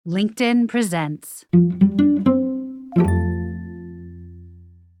LinkedIn presents.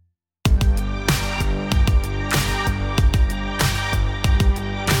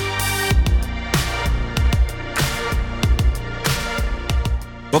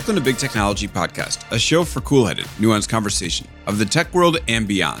 Welcome to Big Technology Podcast, a show for cool-headed, nuanced conversation of the tech world and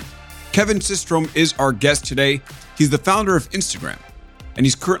beyond. Kevin Systrom is our guest today. He's the founder of Instagram, and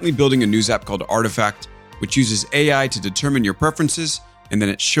he's currently building a news app called Artifact, which uses AI to determine your preferences, and then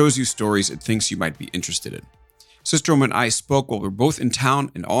it shows you stories it thinks you might be interested in. Systrom and I spoke while we were both in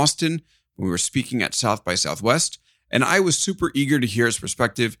town in Austin when we were speaking at South by Southwest, and I was super eager to hear his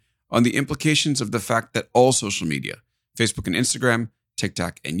perspective on the implications of the fact that all social media, Facebook and Instagram,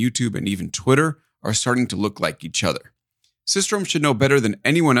 TikTok and YouTube, and even Twitter are starting to look like each other. Systrom should know better than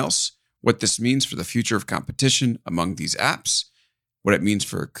anyone else what this means for the future of competition among these apps, what it means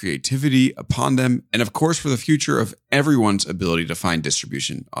for creativity upon them, and of course for the future of everyone's ability to find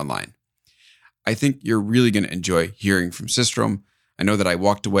distribution online. I think you're really going to enjoy hearing from Systrom. I know that I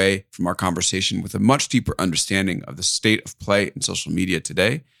walked away from our conversation with a much deeper understanding of the state of play in social media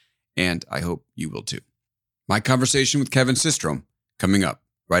today, and I hope you will too. My conversation with Kevin Systrom coming up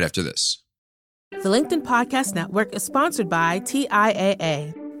right after this. The LinkedIn Podcast Network is sponsored by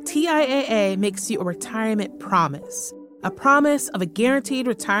TIAA. TIAA makes you a retirement promise, a promise of a guaranteed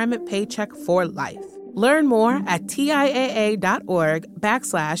retirement paycheck for life. Learn more at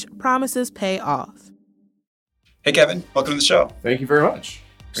TIAA.org/promises pay off. Hey, Kevin. Welcome to the show. Thank you very much.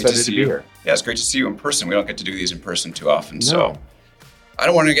 Excited to be here. Yeah, it's great to see you in person. We don't get to do these in person too often, No. So I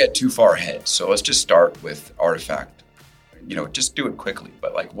don't want to get too far ahead. So let's just start with Artifact. Just do it quickly,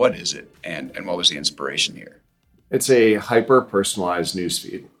 but what is it and what was the inspiration here? It's a hyper-personalized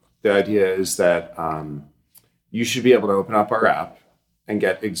newsfeed. The idea is that you should be able to open up our app and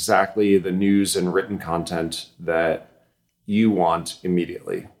get exactly the news and written content that you want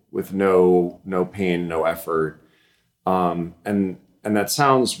immediately with no pain, no effort. And that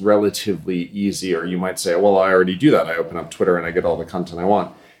sounds relatively easy, or you might say, well, I already do that. I open up Twitter and I get all the content I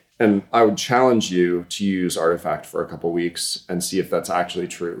want. And I would challenge you to use Artifact for a couple of weeks and see if that's actually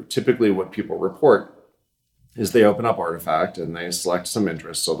true. Typically, what people report is they open up Artifact and they select some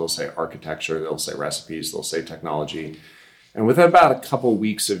interest. So they'll say architecture, they'll say recipes, they'll say technology. And within about a couple of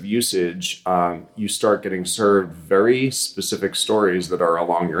weeks of usage, you start getting served very specific stories that are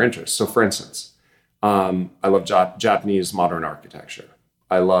along your interests. So for instance, I love Japanese modern architecture.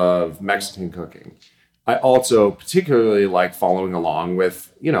 I love Mexican cooking. I also particularly like following along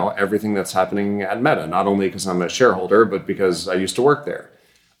with, everything that's happening at Meta, not only because I'm a shareholder, but because I used to work there.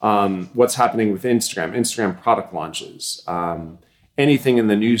 What's happening with Instagram product launches, anything in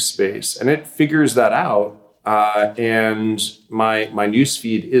the news space. And it figures that out. And my news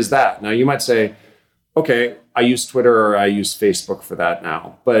feed is that. Now you might say, okay, I use Twitter or I use Facebook for that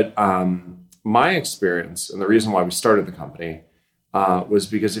now. But my experience and the reason why we started the company was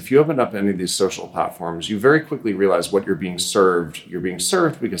because if you open up any of these social platforms, you very quickly realize what you're being served. You're being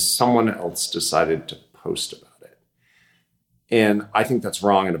served because someone else decided to post about it. And I think that's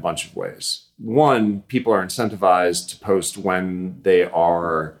wrong in a bunch of ways. One, people are incentivized to post when they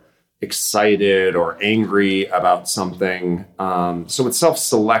are excited or angry about something. So it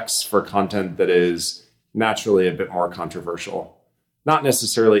self-selects for content that is naturally a bit more controversial, not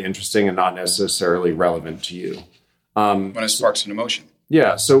necessarily interesting and not necessarily relevant to you. When it sparks an emotion.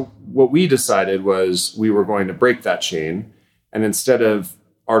 Yeah. So what we decided was we were going to break that chain. And instead of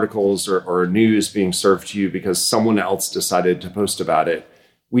articles or news being served to you because someone else decided to post about it,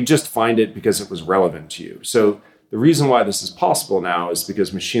 we just find it because it was relevant to you. So the reason why this is possible now is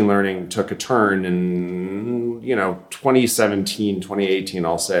because machine learning took a turn in, 2017, 2018,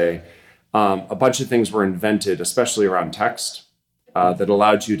 I'll say. A bunch of things were invented, especially around text, that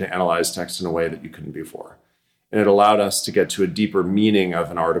allowed you to analyze text in a way that you couldn't before. And it allowed us to get to a deeper meaning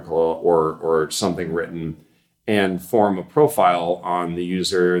of an article or something written and form a profile on the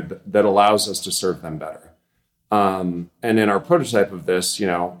user that allows us to serve them better. And in our prototype of this,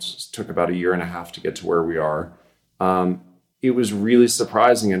 it took about a year and a half to get to where we are. It was really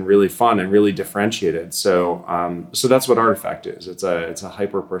surprising and really fun and really differentiated. So that's what Artifact is. It's a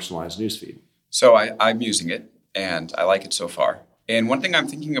hyper-personalized newsfeed. So I'm using it, and I like it so far. And one thing I'm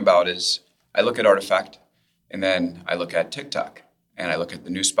thinking about is I look at Artifact, and then I look at TikTok, and I look at the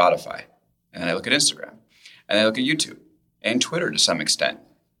new Spotify, and then I look at Instagram, and I look at YouTube, and Twitter to some extent.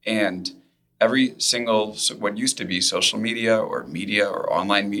 And every single, what used to be social media or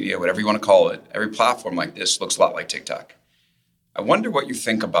online media, whatever you want to call it, every platform like this looks a lot like TikTok. I wonder what you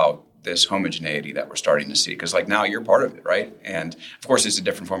think about this homogeneity that we're starting to see, because now you're part of it, right? And of course, it's a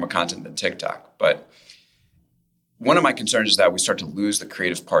different form of content than TikTok, but one of my concerns is that we start to lose the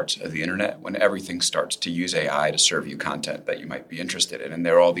creative parts of the internet when everything starts to use AI to serve you content that you might be interested in. And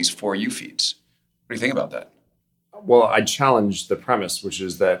there are all these For You feeds. What do you think about that? Well, I challenge the premise, which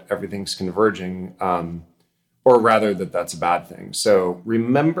is that everything's converging, or rather that that's a bad thing. So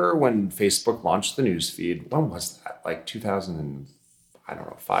remember when Facebook launched the news feed? When was that? Like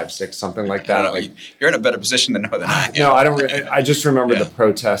 2005, 6, something like that. I don't know. Like, you're in a better position than know than I am. No, I don't. I just remember the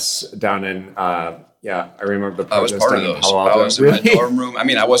protests down in. I remember the protests. I was part of those. I was in my dorm room. I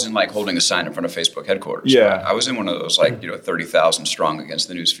mean, I wasn't like holding a sign in front of Facebook headquarters. Yeah, but I was in one of those 30,000 strong against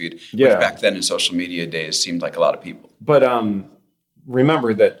the news feed. Which back then in social media days seemed like a lot of people. But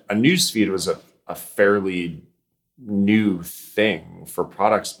remember that a news feed was a fairly new thing for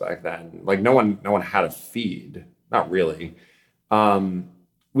products back then. Like no one had a feed. Not really.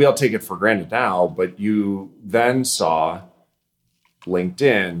 We all take it for granted now, but you then saw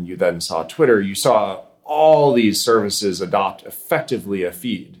LinkedIn, you then saw Twitter, you saw all these services adopt effectively a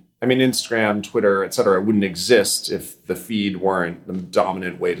feed. I mean, Instagram, Twitter, et cetera, wouldn't exist if the feed weren't the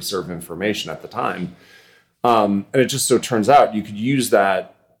dominant way to serve information at the time. And it just so turns out you could use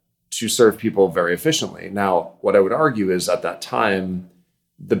that to serve people very efficiently. Now, what I would argue is at that time,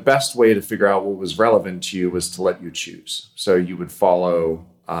 the best way to figure out what was relevant to you was to let you choose. So you would follow,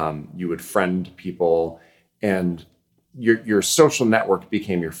 you would friend people, and your social network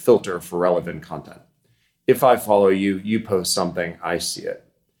became your filter for relevant content. If I follow you, you post something, I see it.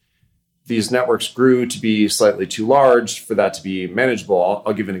 These networks grew to be slightly too large for that to be manageable.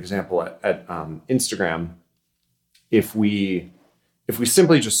 I'll give an example at Instagram. If we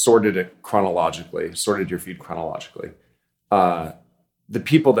simply just sorted your feed chronologically, the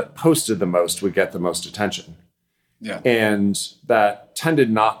people that posted the most would get the most attention. Yeah. And that tended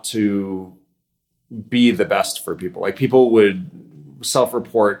not to be the best for people. Like people would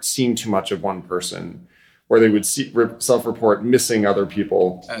self-report seeing too much of one person, or they would self-report missing other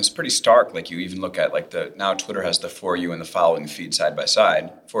people. And it's pretty stark. Like you even look at now Twitter has the For You and the following feed side by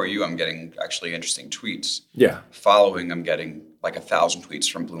side. For You, I'm getting actually interesting tweets. Yeah. Following, I'm getting like 1,000 tweets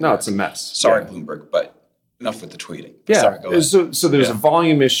from Bloomberg. No, it's a mess. Sorry, Bloomberg, but enough with the tweeting. Yeah. Sorry, so there's a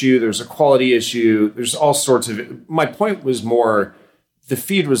volume issue. There's a quality issue. There's all sorts of. My point was more, the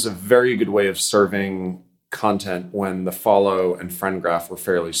feed was a very good way of serving content when the follow and friend graph were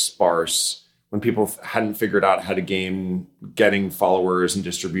fairly sparse, when people hadn't figured out how to game getting followers and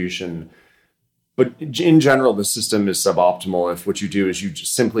distribution. But in general, the system is suboptimal if what you do is you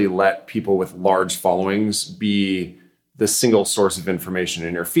just simply let people with large followings be the single source of information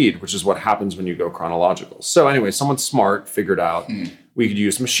in your feed, which is what happens when you go chronological. So anyway, someone smart figured out we could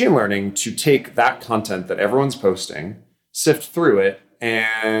use machine learning to take that content that everyone's posting, sift through it,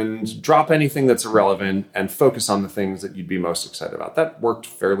 and drop anything that's irrelevant and focus on the things that you'd be most excited about. That worked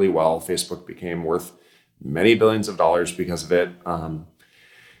fairly well. Facebook became worth many billions of dollars because of it.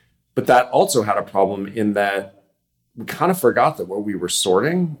 But that also had a problem in that we kind of forgot that what we were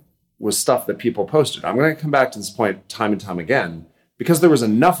sorting was stuff that people posted. I'm going to come back to this point time and time again. Because there was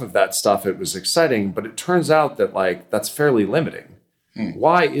enough of that stuff, it was exciting, but it turns out that that's fairly limiting.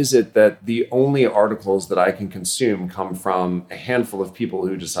 Why is it that the only articles that I can consume come from a handful of people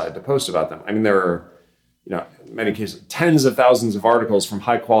who decide to post about them? I mean, there are, in many cases, tens of thousands of articles from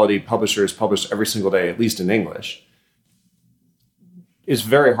high quality publishers published every single day, at least in English. It's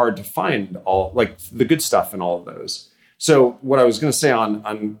very hard to find all the good stuff in all of those. So what I was going to say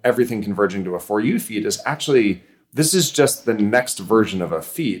on everything converging to a For You feed is actually, this is just the next version of a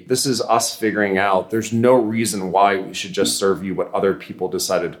feed. This is us figuring out there's no reason why we should just serve you what other people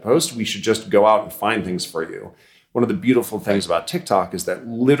decided to post. We should just go out and find things for you. One of the beautiful things about TikTok is that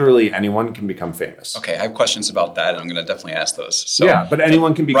literally anyone can become famous. Okay, I have questions about that, and I'm going to definitely ask those. So, yeah, but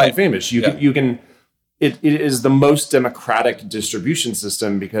anyone can become famous. You can. It is the most democratic distribution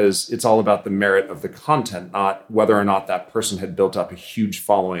system because it's all about the merit of the content, not whether or not that person had built up a huge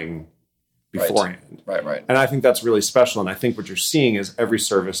following beforehand. Right. And I think that's really special. And I think what you're seeing is every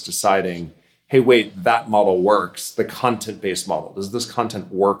service deciding, hey, wait, that model works. The content-based model, does this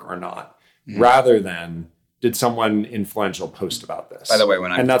content work or not? Rather than, did someone influential post about this? By the way,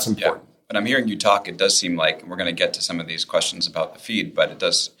 and that's important. When I'm hearing you talk, it does seem like, and we're going to get to some of these questions about the feed, but it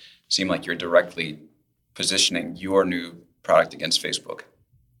does seem like you're directly positioning your new product against Facebook,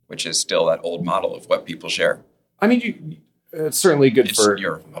 which is still that old model of what people share. I mean, it's certainly good for...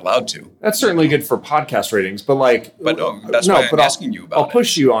 You're allowed to. That's certainly good for podcast ratings, but that's why I'm asking you about I'll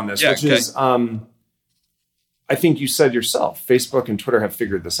push you on this, which is, I think you said yourself, Facebook and Twitter have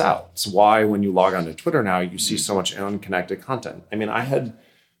figured this out. It's why when you log onto Twitter now, you see so much unconnected content. I mean, I had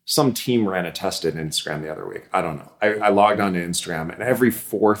some team ran a test at Instagram the other week. I don't know. I logged onto Instagram, and every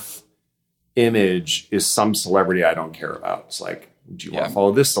fourth image is some celebrity I don't care about. It's like, do you want to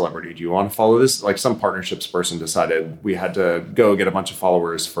follow this celebrity? Do you want to follow this? Like some partnerships person decided we had to go get a bunch of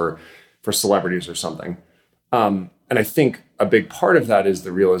followers for celebrities or something. And I think a big part of that is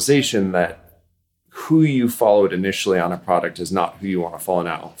the realization that who you followed initially on a product is not who you want to follow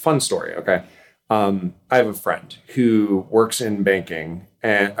now. Fun story, okay? I have a friend who works in banking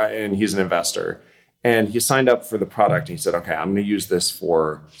and he's an investor. And he signed up for the product. And he said, okay, I'm going to use this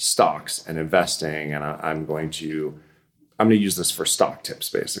for stocks and investing. And I'm going to use this for stock tips,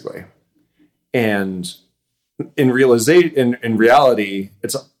 basically. And in reality,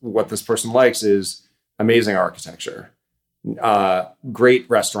 it's what this person likes is amazing architecture, great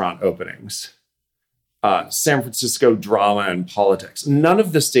restaurant openings, San Francisco drama and politics. None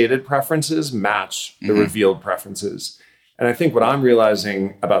of the stated preferences match the revealed preferences. And I think what I'm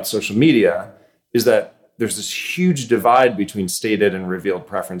realizing about social media is that there's this huge divide between stated and revealed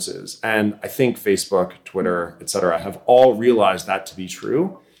preferences. And I think Facebook, Twitter, et cetera, have all realized that to be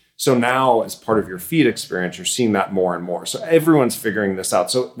true. So now as part of your feed experience, you're seeing that more and more. So everyone's figuring this out.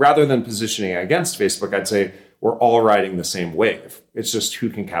 So rather than positioning against Facebook, I'd say we're all riding the same wave. It's just who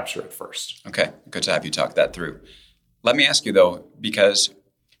can capture it first. Okay, good to have you talk that through. Let me ask you though, because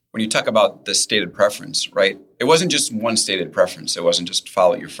when you talk about the stated preference, right? It wasn't just one stated preference. It wasn't just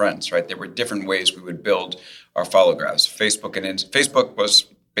follow your friends, right? There were different ways we would build our follow graphs. Facebook was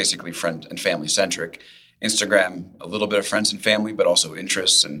basically friend and family centric. Instagram, a little bit of friends and family, but also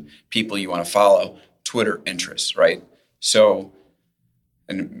interests and people you want to follow. Twitter, interests, right? So,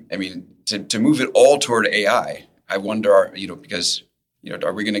 and I mean, to move it all toward AI, I wonder, because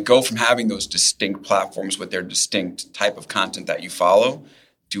are we going to go from having those distinct platforms with their distinct type of content that you follow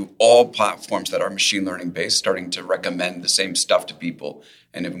to all platforms that are machine learning based starting to recommend the same stuff to people?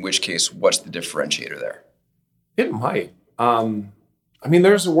 And in which case, what's the differentiator there? It might.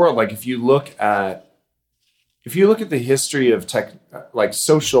 There's a world, like if you look at the history of tech, like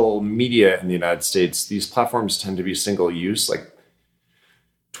social media in the United States, these platforms tend to be single use. Like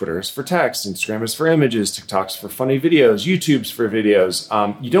Twitter is for text, Instagram is for images, TikTok's for funny videos, YouTube's for videos.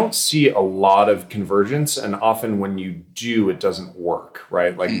 You don't see a lot of convergence, and often when you do, it doesn't work,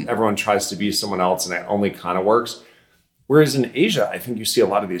 right? Like everyone tries to be someone else, and it only kind of works. Whereas in Asia, I think you see a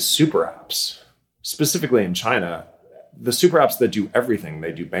lot of these super apps, specifically in China, the super apps that do everything.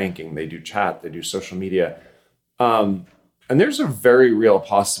 They do banking, they do chat, they do social media. And there's a very real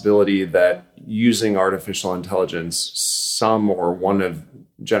possibility that using artificial intelligence,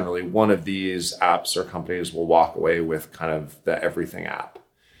 generally one of these apps or companies will walk away with kind of the everything app.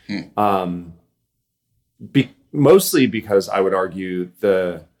 Mostly because I would argue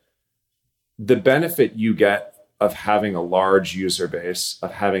the benefit you get of having a large user base,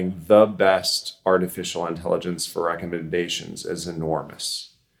 of having the best artificial intelligence for recommendations is enormous.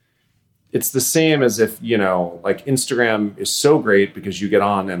 It's the same as if, like Instagram is so great because you get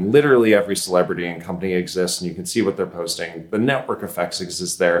on and literally every celebrity and company exists and you can see what they're posting. The network effects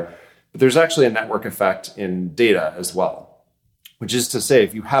exist there. But there's actually a network effect in data as well, which is to say,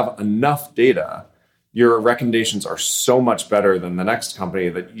 if you have enough data, your recommendations are so much better than the next company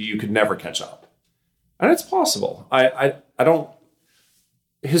that you could never catch up. And it's possible.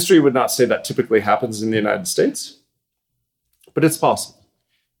 History would not say that typically happens in the United States, but it's possible.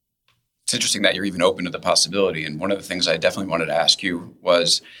 It's interesting that you're even open to the possibility. And one of the things I definitely wanted to ask you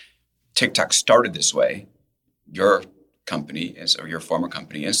was TikTok started this way. Your company or your former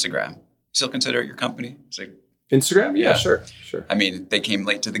company, Instagram, still consider it your company? It's like, Instagram? Yeah, sure. I mean, they came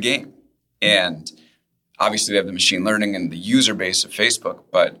late to the game. And obviously they have the machine learning and the user base of Facebook,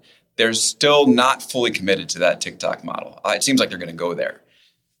 but they're still not fully committed to that TikTok model. It seems like they're going to go there.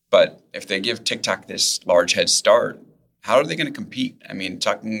 But if they give TikTok this large head start, how are they going to compete? I mean,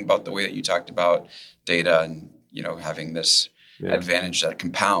 talking about the way that you talked about data and, having this advantage that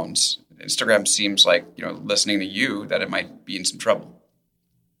compounds, Instagram seems like, listening to you, that it might be in some trouble.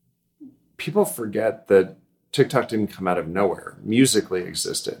 People forget that TikTok didn't come out of nowhere. Musical.ly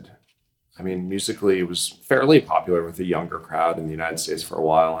existed. I mean, Musical.ly was fairly popular with the younger crowd in the United States for a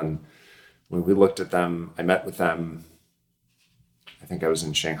while. And when we looked at them, I met with them. I think I was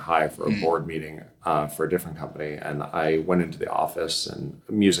in Shanghai for a board meeting for a different company. And I went into the office, and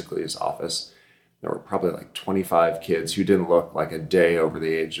Musical.ly's office. There were probably like 25 kids who didn't look like a day over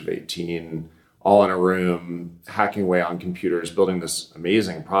the age of 18, all in a room, hacking away on computers, building this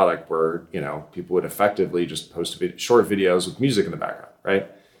amazing product where, people would effectively just post short videos with music in the background, right?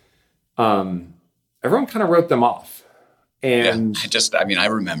 Everyone kind of wrote them off. And I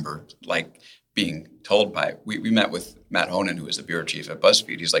remember being told we met with Matt Honan, who was the bureau chief at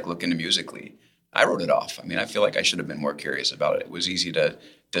BuzzFeed. He's like, look into Musical.ly. I wrote it off. I mean, I feel like I should have been more curious about it. It was easy to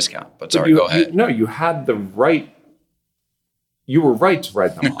discount, but sorry, go ahead. You had the right. You were right to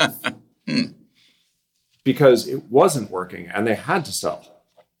write them off because it wasn't working and they had to sell.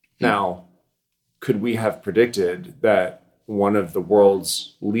 Now, could we have predicted that one of the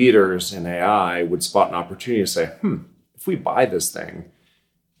world's leaders in AI would spot an opportunity to say, if we buy this thing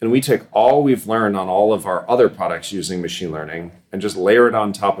and we take all we've learned on all of our other products using machine learning and just layer it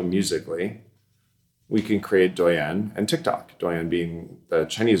on top of Musical.ly, we can create Douyin and TikTok, Douyin being the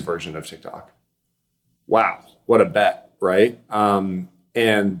Chinese version of TikTok. Wow, what a bet, right?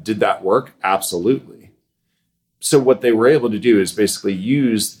 And did that work? Absolutely. So what they were able to do is basically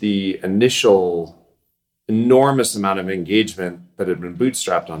use the initial enormous amount of engagement that had been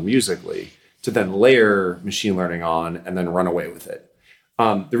bootstrapped on Musical.ly to then layer machine learning on and then run away with it.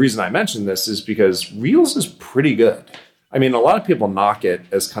 The reason I mention this is because Reels is pretty good. I mean, a lot of people knock it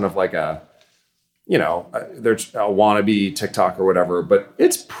as kind of like they're a wannabe TikTok or whatever, but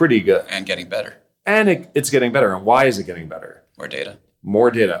it's pretty good. And getting better. And it's getting better. And why is it getting better?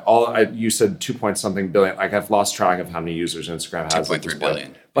 More data. You said 2 point something billion. Like I've lost track of how many users Instagram has. 2.3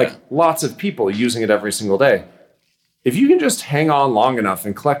 billion. Lots of people using it every single day. If you can just hang on long enough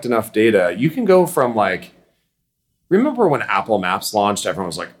and collect enough data, you can go from remember when Apple Maps launched, everyone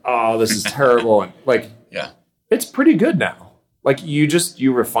was like, oh, this is terrible. And it's pretty good now.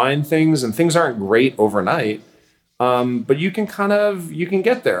 You refine things and things aren't great overnight. But you can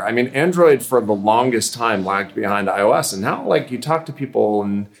get there. I mean, Android for the longest time lagged behind iOS. And now you talk to people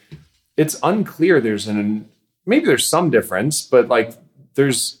and it's unclear. Maybe there's some difference, but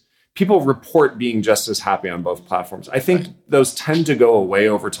people report being just as happy on both platforms. I think those tend to go away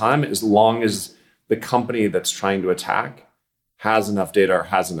over time as long as the company that's trying to attack has enough data or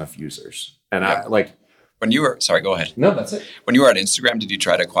has enough users. And when you were, sorry, go ahead. No, that's it. When you were at Instagram, did you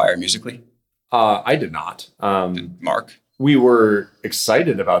try to acquire Musical.ly? I did not. Mark? We were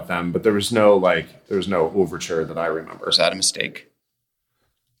excited about them, but there was no overture that I remember. Was that a mistake?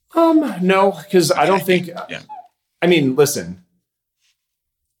 No, because I don't think. I mean, listen.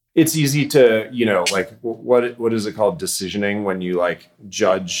 It's easy to what is it called, decisioning, when you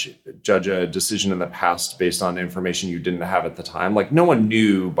judge a decision in the past based on information you didn't have at the time. No one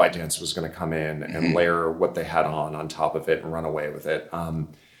knew ByteDance was going to come in and layer what they had on top of it and run away with it.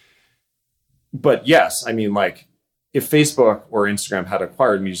 But yes, I mean, if Facebook or Instagram had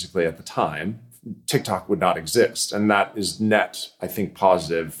acquired Musical.ly at the time, TikTok would not exist. And that is net, I think,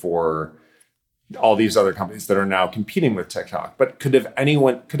 positive for all these other companies that are now competing with TikTok. But could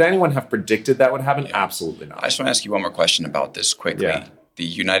anyone have predicted that would happen? Yeah. Absolutely not. I just want to ask you one more question about this quickly. Yeah. The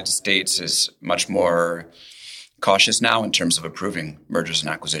United States is much more cautious now in terms of approving mergers and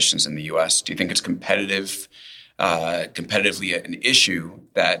acquisitions in the US. Do you think it's competitively an issue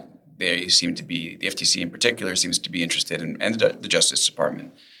that they seem to be, the FTC in particular seems to be interested in, and the Justice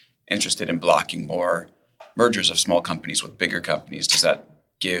Department, interested in blocking more mergers of small companies with bigger companies? Does that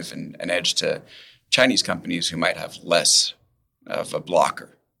give an edge to Chinese companies who might have less of a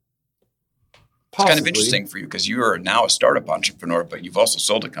blocker? Possibly. It's kind of interesting for you because you are now a startup entrepreneur, but you've also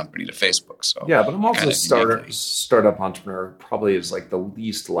sold a company to Facebook. So yeah, but I'm also a startup entrepreneur. Probably is the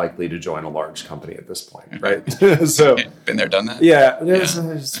least likely to join a large company at this point, right? So been there, done that. Yeah,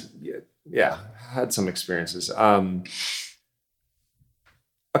 had some experiences. A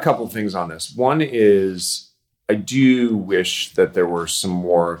couple of things on this. One is, I do wish that there were some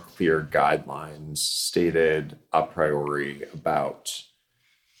more clear guidelines stated a priori about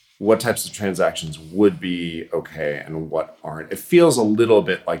what types of transactions would be okay and what aren't. It feels a little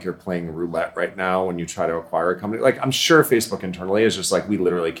bit like you're playing roulette right now when you try to acquire a company. I'm sure Facebook internally is just we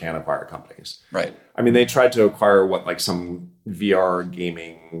literally can't acquire companies. Right. I mean, they tried to acquire some VR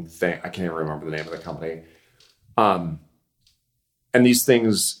gaming thing. I can't even remember the name of the company. And these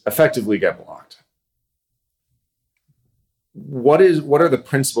things effectively get blocked. What are the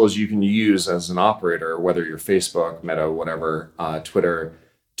principles you can use as an operator, whether you're Facebook, Meta, whatever, Twitter,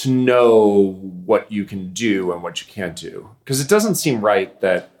 to know what you can do and what you can't do? Because it doesn't seem right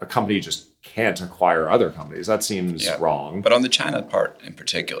that a company just can't acquire other companies. That seems wrong. But on the China part in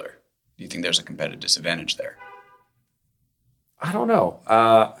particular, do you think there's a competitive disadvantage there? I don't know.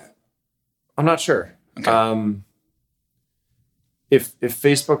 I'm not sure. Okay. If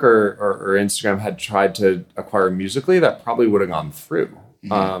Facebook or Instagram had tried to acquire Musical.ly, that probably would have gone through.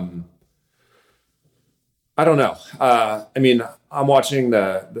 Mm-hmm. I don't know. I mean, I'm watching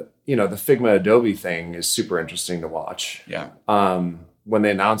the Figma Adobe thing is super interesting to watch. Yeah. When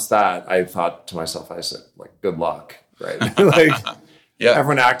they announced that, I thought to myself, I said, good luck, right? Yeah.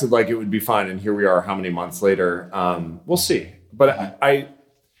 Everyone acted like it would be fine, and here we are. How many months later? We'll see. But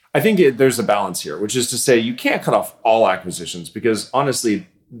I think there's a balance here, which is to say you can't cut off all acquisitions because honestly,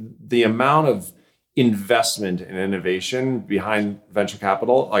 the amount of investment and innovation behind venture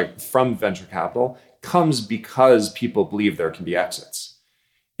capital, like from venture capital, comes because people believe there can be exits.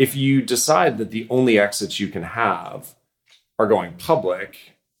 If you decide that the only exits you can have are going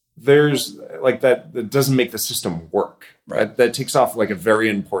public, there's like that doesn't make the system work. Right? That takes off like a very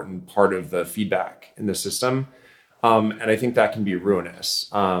important part of the feedback in the system. And I think that can be ruinous.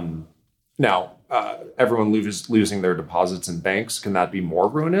 Now, everyone losing their deposits in banks, can that be more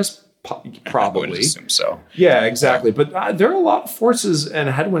ruinous? Probably. I would assume so. Yeah, exactly. But there are a lot of forces and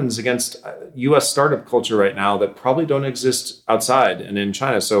headwinds against U.S. startup culture right now that probably don't exist outside and in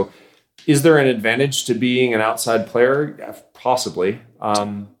China. So is there an advantage to being an outside player? Yeah, possibly.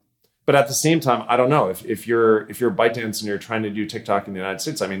 But at the same time, I don't know. If you're ByteDance and you're trying to do TikTok in the United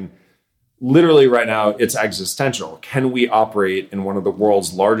States, I mean, literally right now, it's existential. Can we operate in one of the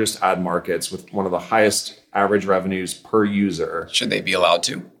world's largest ad markets with one of the highest average revenues per user? Should they be allowed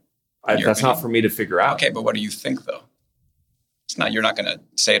to? That's not for me to figure out. Okay, but what do you think, though? It's not. You're not going to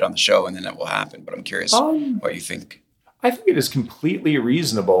say it on the show, and then it will happen. But I'm curious what you think. I think it is completely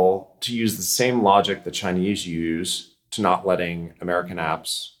reasonable to use the same logic the Chinese use to not letting American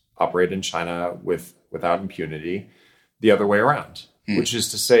apps operate in China without impunity, the other way around, which is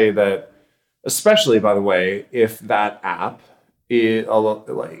to say that, especially, by the way, if that app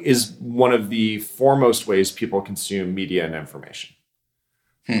is one of the foremost ways people consume media and information.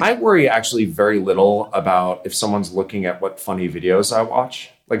 I worry actually very little about if someone's looking at what funny videos I watch,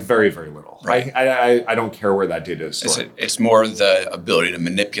 like very, very little. Right. I don't care where that data is stored. It's more the ability to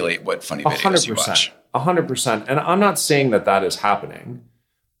manipulate what funny videos you watch. 100%. And I'm not saying that is happening,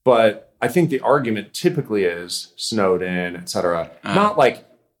 but I think the argument typically is snowed in, et cetera. Not like,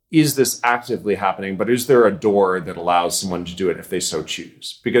 is this actively happening, but is there a door that allows someone to do it if they so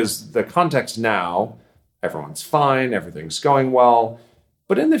choose? Because the context now, everyone's fine, everything's going well.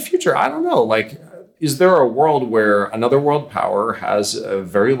 But in the future, I don't know, like, is there a world where another world power has a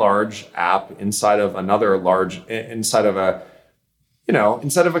very large app inside of inside of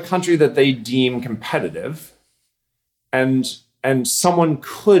a country that they deem competitive, and someone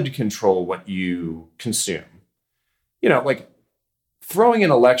could control what you consume? Like throwing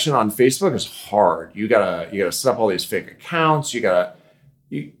an election on Facebook is hard. You gotta set up all these fake accounts. You gotta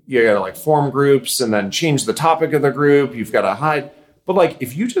like form groups and then change the topic of the group. You've got to hide. But like,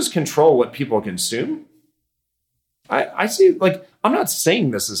 if you just control what people consume, I see, like, I'm not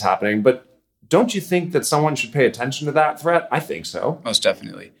saying this is happening, but don't you think that someone should pay attention to that threat? I think so. Most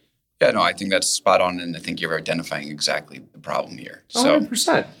definitely. Yeah, no, I think that's spot on. And I think you're identifying exactly the problem here. So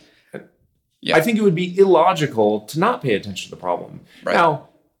 100%. Yeah. I think it would be illogical to not pay attention to the problem. Right. Now,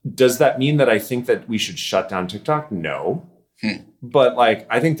 does that mean that I think that we should shut down TikTok? No. But like,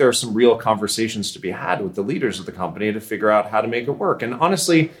 I think there are some real conversations to be had with the leaders of the company to figure out how to make it work. And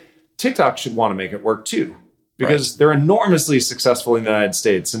honestly, TikTok should want to make it work too, because they're enormously successful in the United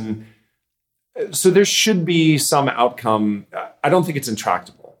States. And so there should be some outcome. I don't think it's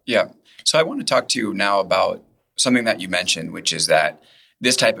intractable. Yeah. So I want to talk to you now about something that you mentioned, which is that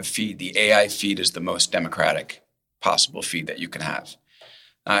this type of feed, the AI feed, is the most democratic possible feed that you can have.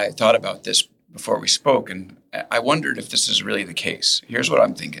 I thought about this before we spoke, and I wondered if this is really the case. Here's what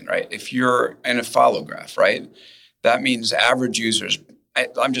I'm thinking, right? If you're in a follow graph, right, that means average users,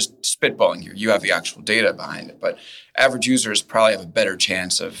 I'm just spitballing here. You have the actual data behind it, but average users probably have a better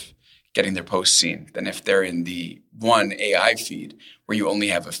chance of getting their posts seen than if they're in the one AI feed where you only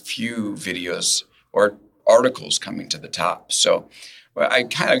have a few videos or articles coming to the top. So I'm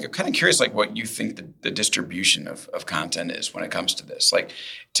kind of curious, like, what you think the distribution of content is when it comes to this. Like,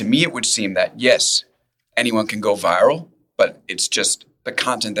 to me, it would seem that, yes, anyone can go viral, but it's just the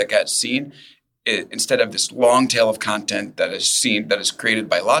content that gets seen. Instead of this long tail of content that is seen, that is created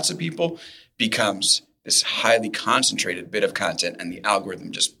by lots of people, becomes this highly concentrated bit of content, and the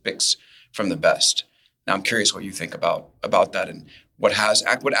algorithm just picks from the best. Now, I'm curious what you think about that, and what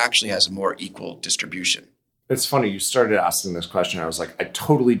actually has a more equal distribution. It's funny, you started asking this question. I was like, I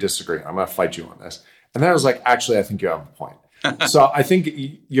totally disagree. I'm going to fight you on this. And then I was like, actually, I think you have a point. So I think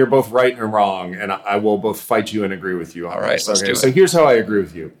you're both right and wrong, and I will both fight you and agree with you on All right, this. Let's do it. So here's how I agree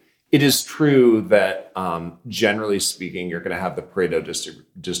with you. It is true that generally speaking, you're going to have the Pareto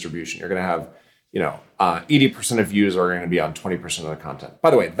distribution. You're going to have, 80% of views are going to be on 20% of the content. By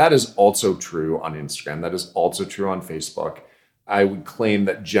the way, that is also true on Instagram. That is also true on Facebook. I would claim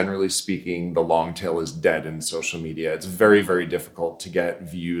that generally speaking, the long tail is dead in social media. It's very, very difficult to get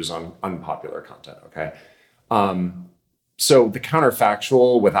views on unpopular content, okay? So the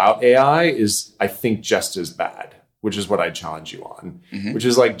counterfactual without AI is, I think, just as bad. which is what I challenge you on, which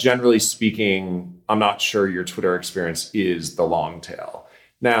is like, generally speaking, I'm not sure your Twitter experience is the long tail.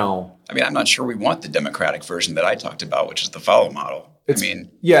 Now, I mean, I'm not sure we want the democratic version that I talked about, which is the follow model.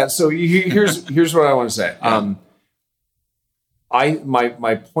 So here's what I want to say. Yeah.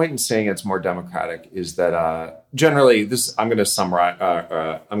 My point in saying it's more democratic is that generally this, I'm going to summarize.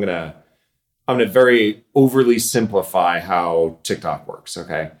 I'm going to very overly simplify how TikTok works.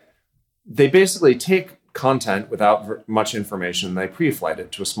 Okay, they basically take content without much information. They pre-flight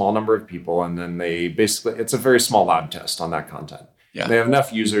it to a small number of people, and then it's a very small lab test on that content. Yeah. They have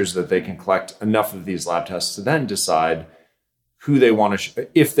enough users that they can collect enough of these lab tests to then decide who they want to,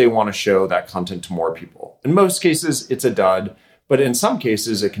 if they want to show that content to more people. In most cases, it's a dud, but in some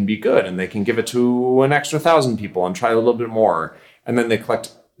cases, it can be good, and they can give it to an extra 1,000 people and try a little bit more, and then they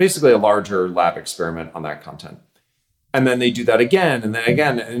collect basically a larger lab experiment on that content. And then they do that again, and then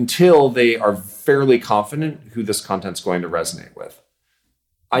again, until they are fairly confident who this content's going to resonate with.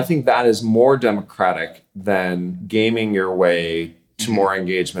 I think that is more democratic than gaming your way to more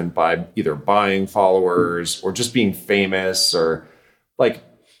engagement by either buying followers or just being famous, or like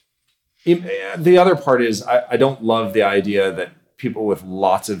the other part is I don't love the idea that people with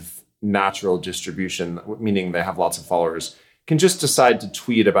lots of natural distribution, meaning they have lots of followers, can just decide to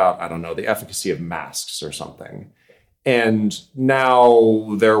tweet about, I don't know, the efficacy of masks or something. And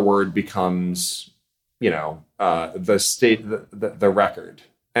now their word becomes, the state, the record.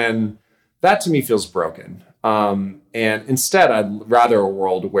 And that to me feels broken. And instead, I'd rather a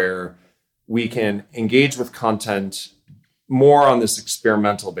world where we can engage with content more on this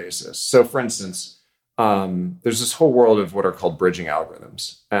experimental basis. So for instance, there's this whole world of what are called bridging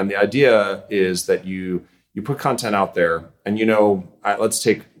algorithms. And the idea is that you put content out there and, let's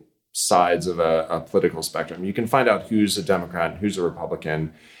take sides of a political spectrum. You can find out who's a Democrat and who's a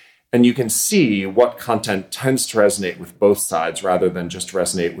Republican, and you can see what content tends to resonate with both sides rather than just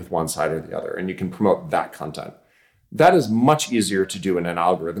resonate with one side or the other. And you can promote that content. That is much easier to do in an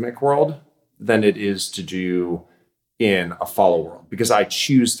algorithmic world than it is to do in a follow world, because I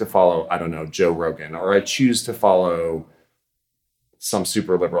choose to follow, I don't know, Joe Rogan, or I choose to follow some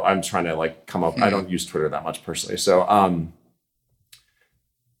super liberal. I'm trying to come up. I don't use Twitter that much personally. So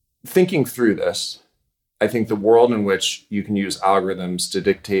thinking through this, I think the world in which you can use algorithms to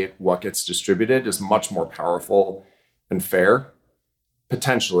dictate what gets distributed is much more powerful and fair,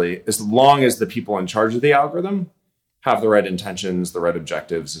 potentially, as long as the people in charge of the algorithm have the right intentions, the right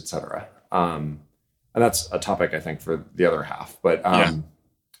objectives, et cetera. And that's a topic, I think, for the other half. But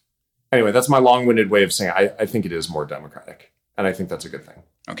anyway, that's my long-winded way of saying I think it is more democratic. And I think that's a good thing.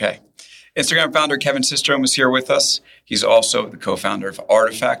 Okay. Instagram founder Kevin Systrom is here with us. He's also the co-founder of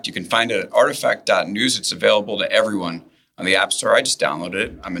Artifact. You can find it at artifact.news. It's available to everyone on the App Store. I just downloaded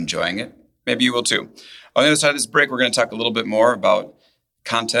it. I'm enjoying it. Maybe you will too. On the other side of this break, we're going to talk a little bit more about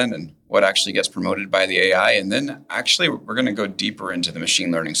content and what actually gets promoted by the AI. And then actually, we're going to go deeper into the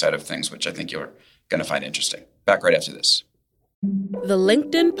machine learning side of things, which I think you're going to find interesting. Back right after this. The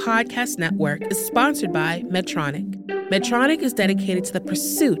LinkedIn Podcast Network is sponsored by Medtronic. Medtronic is dedicated to the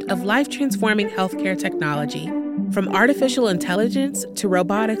pursuit of life-transforming healthcare technology. From artificial intelligence to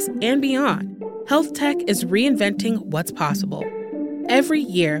robotics and beyond, health tech is reinventing what's possible. Every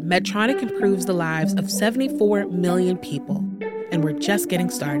year, Medtronic improves the lives of 74 million people, and we're just getting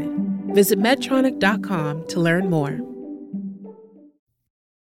started. Visit Medtronic.com to learn more.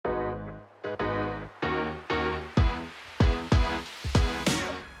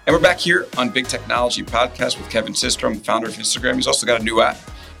 And we're back here on Big Technology Podcast with Kevin Systrom, founder of Instagram. He's also got a new app.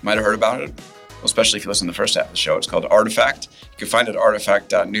 You might have heard about it, especially if you listen to the first half of the show. It's called Artifact. You can find it at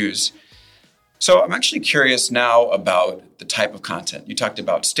artifact.news. So I'm actually curious now about the type of content. You talked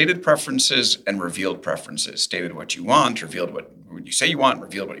about stated preferences and revealed preferences. Stated what you want, revealed what you say you want,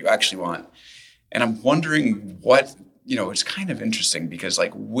 revealed what you actually want. And I'm wondering what, it's kind of interesting because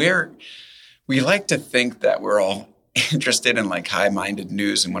where we like to think that we're all interested in high-minded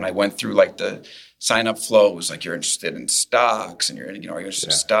news. And when I went through the sign up flow, it was you're interested in stocks and you're interested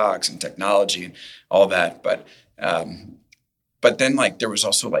in stocks and technology and all that. But then there was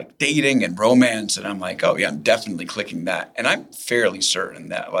also dating and romance. And I'm oh yeah, I'm definitely clicking that. And I'm fairly certain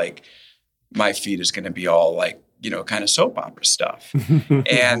that my feed is going to be all kind of soap opera stuff.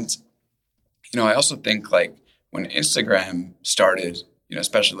 And, I also think when Instagram started,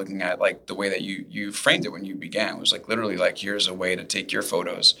 especially looking at the way that you framed it when you began, it was literally here's a way to take your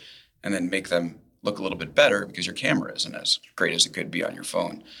photos and then make them look a little bit better because your camera isn't as great as it could be on your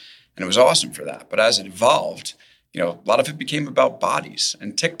phone. And it was awesome for that. But as it evolved, a lot of it became about bodies,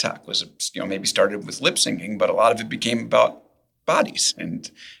 and TikTok was, maybe started with lip syncing, but a lot of it became about bodies. And,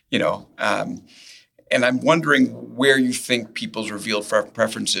 And I'm wondering where you think people's revealed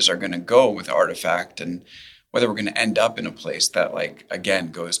preferences are going to go with Artifact, and whether we're going to end up in a place that, like,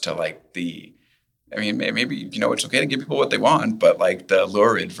 again, goes to like maybe, it's okay to give people what they want, but like the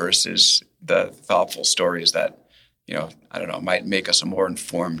lurid versus the thoughtful stories that, I don't know, might make us a more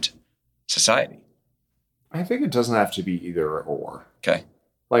informed society. I think it doesn't have to be either or. Okay.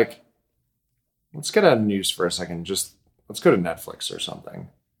 Like, let's get out of news for a second. Just let's go to Netflix or something.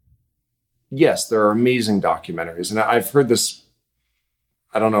 Yes, there are amazing documentaries. And I've heard this,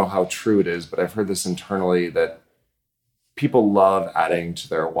 I don't know how true it is, but I've heard this internally that people love adding to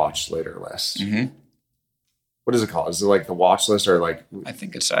their watch later list. Mm-hmm. What is it called? Is it like the watch list or like? I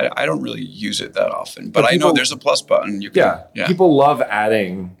think I don't really use it that often, but I know there's a plus button. Yeah. People love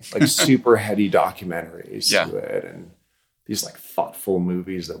adding like super heady documentaries to it, and these like thoughtful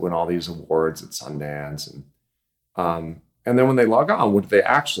movies that win all these awards at Sundance. And then when they log on, what do they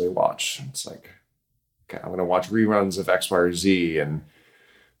actually watch? It's like, okay, I'm going to watch reruns of X, Y, or Z. And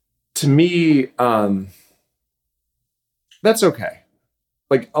to me, that's okay.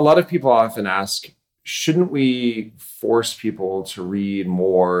 Like, a lot of people often ask, shouldn't we force people to read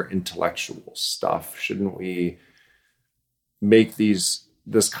more intellectual stuff? Shouldn't we make this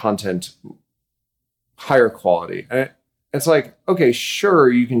content higher quality? And it's like, okay, sure,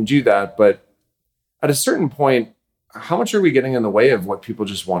 you can do that. But at a certain point, how much are we getting in the way of what people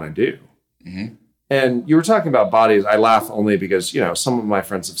just want to do? Mm-hmm. And you were talking about bodies. I laugh only because, some of my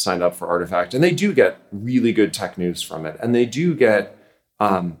friends have signed up for Artifact, and they do get really good tech news from it. And they do get,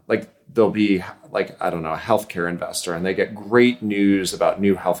 they'll be like, I don't know, a healthcare investor, and they get great news about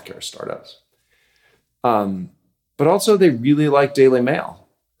new healthcare startups. But also they really like Daily Mail,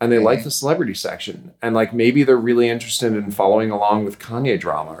 and they like the celebrity section. And like, maybe they're really interested in following along with Kanye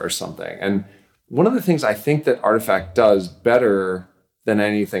drama or something. And one of the things I think that Artifact does better than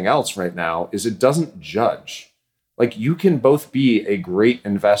anything else right now is it doesn't judge. Like, you can both be a great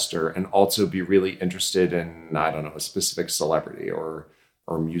investor and also be really interested in, I don't know, a specific celebrity or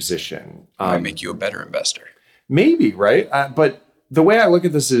musician. Might make you a better investor. Maybe, right? But the way I look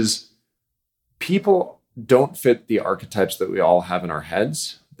at this is people don't fit the archetypes that we all have in our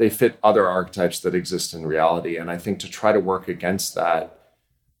heads. They fit other archetypes that exist in reality. And I think to try to work against that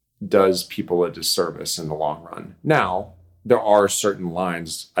does people a disservice in the long run. Now, there are certain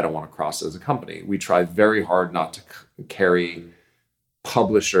lines I don't want to cross as a company. We try very hard not to carry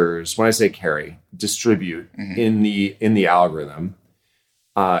publishers. When I say carry, distribute in the algorithm,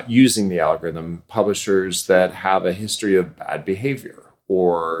 using the algorithm, publishers that have a history of bad behavior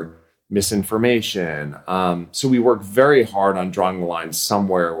or misinformation. So we work very hard on drawing the line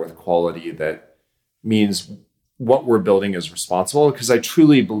somewhere with quality that means what we're building is responsible, because I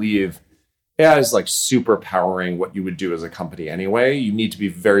truly believe AI is like super powering what you would do as a company anyway. You need to be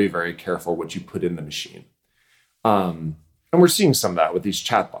very, very careful what you put in the machine. And we're seeing some of that with these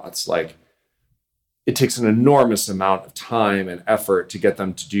chatbots. Like, it takes an enormous amount of time and effort to get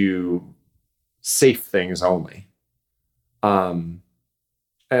them to do safe things only. And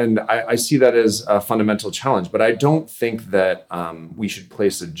I see that as a fundamental challenge, but I don't think that we should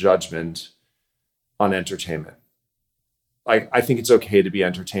place a judgment on entertainment. I think it's okay to be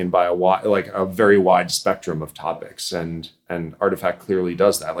entertained by a very wide spectrum of topics, and Artifact clearly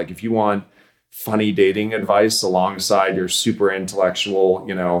does that. Like, if you want funny dating advice alongside your super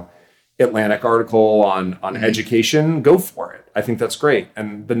intellectual, Atlantic article on education, go for it. I think that's great.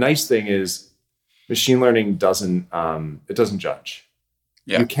 And the nice thing is, machine learning doesn't judge.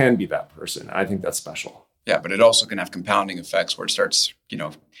 Yeah. You can be that person. I think that's special. Yeah, but it also can have compounding effects where it starts,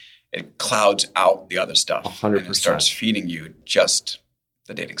 it clouds out the other stuff. 100%. And it starts feeding you just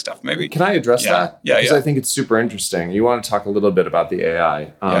the dating stuff. Maybe. Can I address that? Yeah. Because I think it's super interesting. You want to talk a little bit about the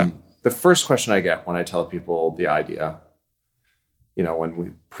AI. The first question I get when I tell people the idea, when we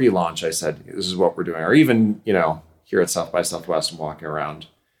pre-launch, I said, this is what we're doing. Or even, here at South by Southwest, I'm walking around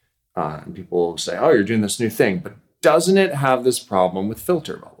and people say, oh, you're doing this new thing. But doesn't it have this problem with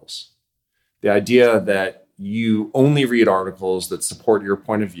filter bubbles? The idea that you only read articles that support your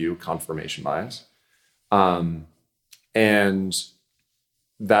point of view, confirmation bias. And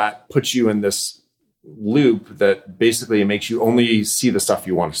that puts you in this loop that basically makes you only see the stuff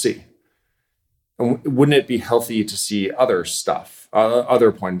you want to see. And wouldn't it be healthy to see other stuff,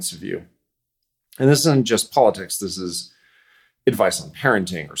 other points of view? And this isn't just politics. This is advice on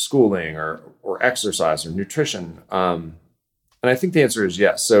parenting or schooling or exercise or nutrition. And I think the answer is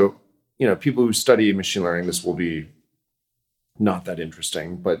yes. So, people who study machine learning, this will be not that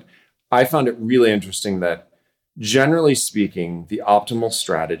interesting. But I found it really interesting that, generally speaking, the optimal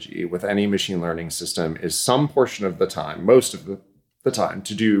strategy with any machine learning system is some portion of the time, most of the time,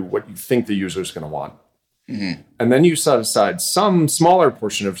 to do what you think the user is going to want. Mm-hmm. And then you set aside some smaller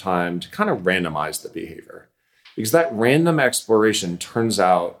portion of time to kind of randomize the behavior. Because that random exploration, turns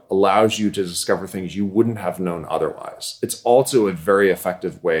out, allows you to discover things you wouldn't have known otherwise. It's also a very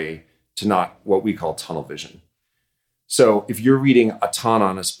effective way to not what we call tunnel vision. So if you're reading a ton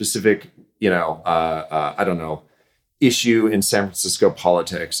on a specific, issue in San Francisco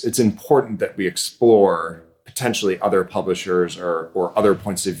politics, it's important that we explore potentially other publishers or other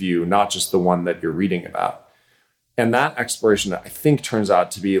points of view, not just the one that you're reading about. And that exploration, I think, turns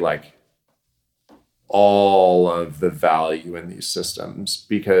out to be like all of the value in these systems,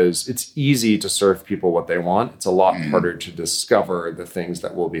 because it's easy to serve people what they want. It's a lot harder to discover the things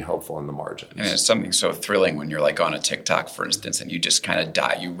that will be helpful in the margins. And it's something so thrilling when you're like on a TikTok, for instance, and you just kind of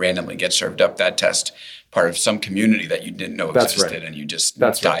die. You randomly get served up that test, part of some community that you didn't know existed, right. And you just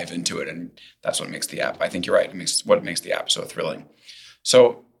dive into it. And that's what makes the app. I think you're right. What makes the app so thrilling.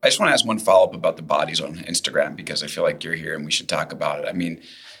 So I just want to ask one follow-up about the bodies on Instagram, because I feel like you're here and we should talk about it. I mean,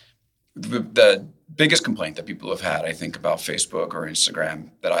 the biggest complaint that people have had, I think, about Facebook or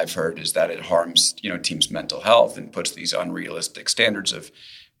Instagram that I've heard is that it harms, teams' mental health and puts these unrealistic standards of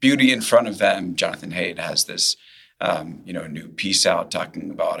beauty in front of them. Jonathan Haidt has this, new piece out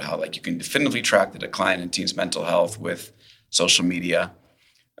talking about how you can definitively track the decline in teens' mental health with social media.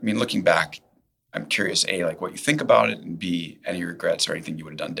 I mean, looking back, I'm curious, A, what you think about it, and B, any regrets or anything you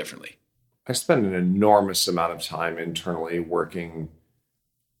would have done differently. I spent an enormous amount of time internally working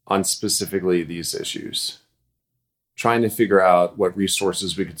on specifically these issues, trying to figure out what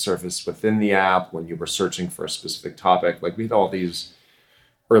resources we could surface within the app when you were searching for a specific topic. We had all these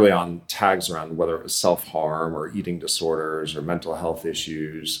early on tags around whether it was self-harm or eating disorders or mental health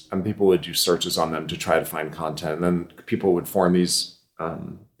issues, and people would do searches on them to try to find content. And then people would form these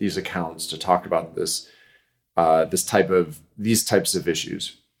accounts to talk about these types of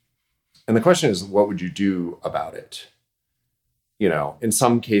issues. And the question is, what would you do about it? In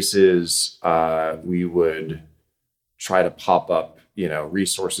some cases, we would try to pop up,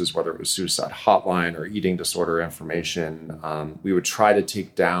 resources, whether it was suicide hotline or eating disorder information. We would try to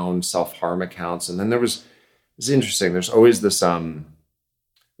take down self-harm accounts. And then it's interesting. There's always this,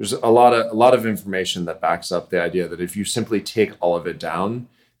 there's a lot of information that backs up the idea that if you simply take all of it down,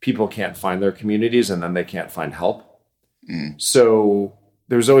 people can't find their communities and then they can't find help. So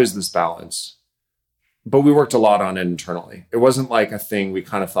there's always this balance. But we worked a lot on it internally. It wasn't like a thing we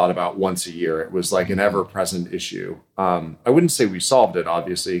kind of thought about once a year. It was like an ever-present issue. I wouldn't say we solved it,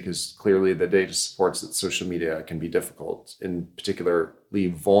 obviously, because clearly the data supports that social media can be difficult in particularly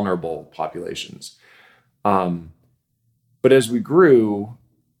vulnerable populations. But as we grew,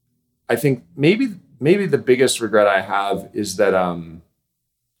 I think maybe the biggest regret I have is that,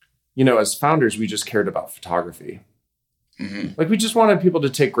 as founders, we just cared about photography. Mm-hmm. We just wanted people to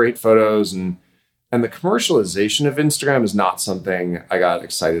take great photos, and the commercialization of Instagram is not something I got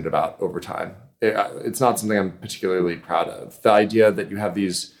excited about over time. It's not something I'm particularly proud of. The idea that you have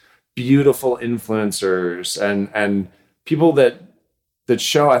these beautiful influencers and people that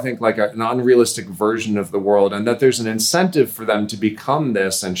show, I think, an unrealistic version of the world, and that there's an incentive for them to become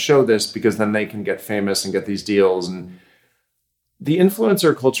this and show this because then they can get famous and get these deals. And the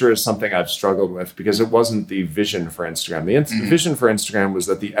influencer culture is something I've struggled with because it wasn't the vision for Instagram. The vision for Instagram was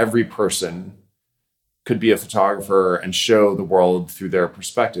that every person could be a photographer and show the world through their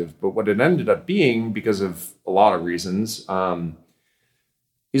perspective. But what it ended up being, because of a lot of reasons,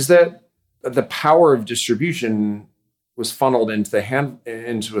 is that the power of distribution was funneled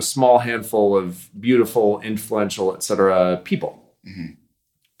into a small handful of beautiful, influential, et cetera, people. Mm-hmm.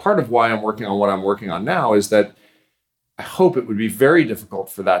 Part of why I'm working on what I'm working on now is that I hope it would be very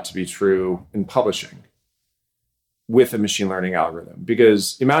difficult for that to be true in publishing with a machine learning algorithm.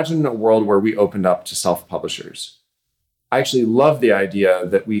 Because imagine a world where we opened up to self-publishers. I actually love the idea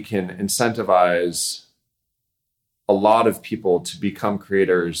that we can incentivize a lot of people to become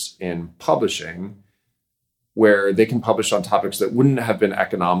creators in publishing, where they can publish on topics that wouldn't have been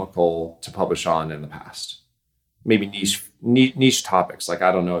economical to publish on in the past. Maybe niche topics. I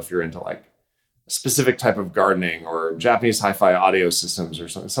don't know if you're into a specific type of gardening or Japanese hi-fi audio systems or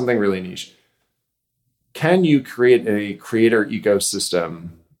something really niche. Can you create a creator ecosystem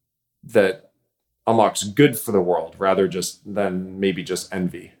that unlocks good for the world rather than maybe just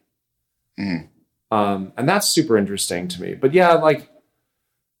envy? Mm. And that's super interesting to me. But yeah,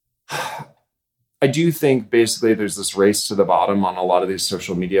 I do think basically there's this race to the bottom on a lot of these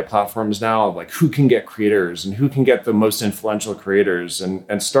social media platforms now of who can get creators and who can get the most influential creators,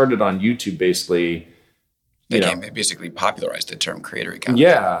 and started on YouTube basically. They basically popularized the term creator account.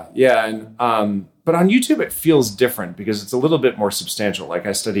 Yeah. And But on YouTube, it feels different because it's a little bit more substantial. Like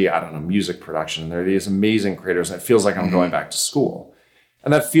I study, I don't know, music production. There are these amazing creators. And it feels like I'm going back to school.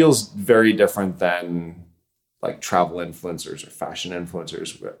 And that feels very different than like travel influencers or fashion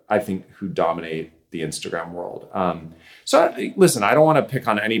influencers, I think, who dominate the Instagram world. Listen, I don't want to pick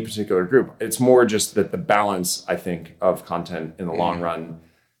on any particular group. It's more just that the balance, I think, of content in the long run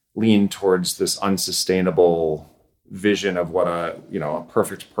lean towards this unsustainable vision of what a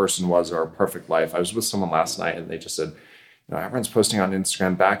perfect person was or a perfect life. I was with someone last night and they just said, everyone's posting on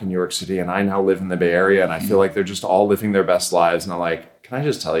Instagram back in New York City and I now live in the Bay Area and I feel like they're just all living their best lives. And I'm like, can I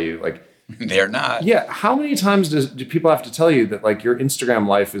just tell you, like, they're not. Yeah. How many times do people have to tell you that like your Instagram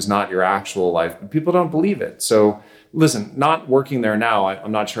life is not your actual life? But people don't believe it. So listen, not working there now,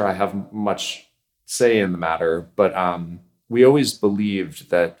 I'm not sure I have much say in the matter, but we always believed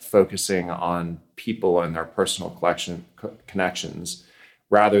that focusing on people and their personal connections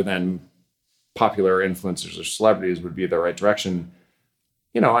rather than popular influencers or celebrities would be the right direction.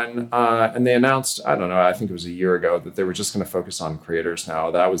 And they announced, I don't know, I think it was a year ago that they were just going to focus on creators now.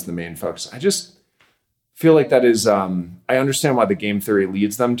 That was the main focus. I just feel like that is, I understand why the game theory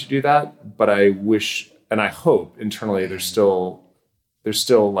leads them to do that, but I wish, and I hope internally there's still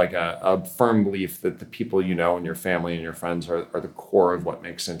like a firm belief that the people and your family and your friends are the core of what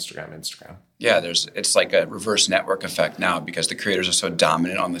makes Instagram. Yeah, it's like a reverse network effect now because the creators are so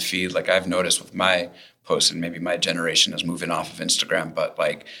dominant on the feed. Like I've noticed with my posts, and maybe my generation is moving off of Instagram, but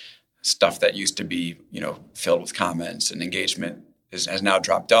like stuff that used to be, filled with comments and engagement has now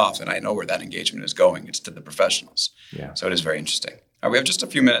dropped off. And I know where that engagement is going. It's to the professionals. Yeah. So it is very interesting. We have just a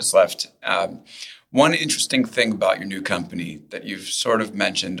few minutes left. One interesting thing about your new company that you've sort of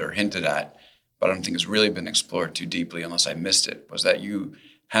mentioned or hinted at, but I don't think has really been explored too deeply unless I missed it, was that you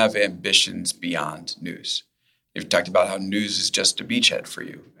have ambitions beyond news. You've talked about how news is just a beachhead for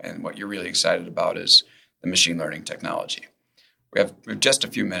you, and what you're really excited about is the machine learning technology. We have just a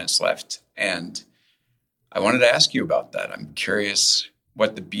few minutes left, and I wanted to ask you about that. I'm curious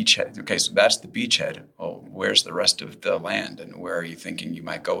what the beachhead, okay, so that's the beachhead. Well, where's the rest of the land, and where are you thinking you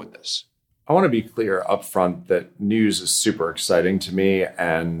might go with this? I want to be clear up front that news is super exciting to me.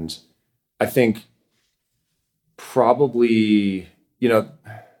 And I think probably,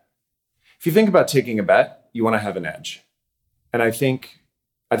 if you think about taking a bet, you want to have an edge. And I think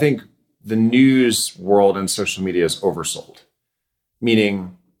the news world and social media is oversold,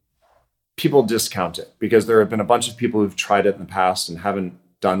 meaning people discount it because there have been a bunch of people who've tried it in the past and haven't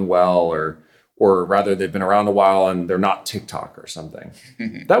done well, or rather they've been around a while and they're not TikTok or something.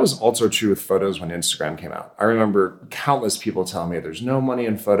 That was also true with photos when Instagram came out. I remember countless people telling me there's no money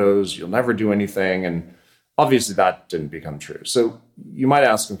in photos, you'll never do anything. And obviously that didn't become true. So you might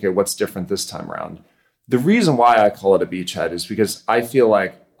ask, okay, what's different this time around? The reason why I call it a beachhead is because I feel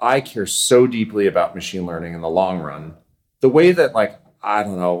like I care so deeply about machine learning in the long run. The way that Mark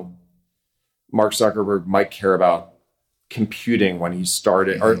Zuckerberg might care about computing when he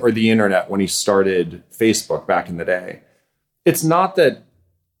started, or the internet when he started Facebook back in the day. It's not that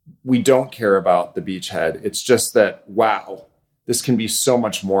we don't care about the beachhead. It's just that, wow, this can be so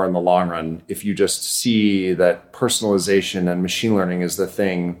much more in the long run if you just see that personalization and machine learning is the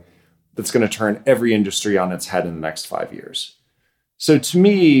thing that's going to turn every industry on its head in the next 5 years. So to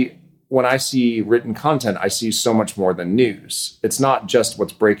me, when I see written content, I see so much more than news. It's not just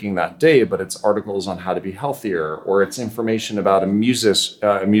what's breaking that day, but it's articles on how to be healthier, or it's information about a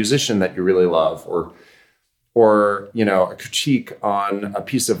musician that you really love, or a critique on a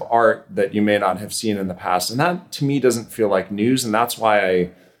piece of art that you may not have seen in the past. And that to me doesn't feel like news. And that's why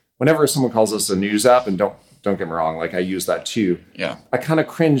whenever someone calls us a news app, and don't get me wrong, like I use that too. Yeah. I kind of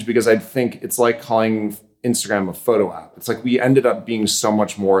cringe because I think it's like calling Instagram a photo app. It's like we ended up being so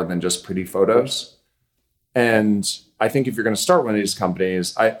much more than just pretty photos. And I think if you're going to start one of these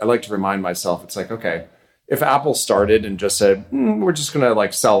companies, I like to remind myself, it's like, okay, if Apple started and just said, we're just going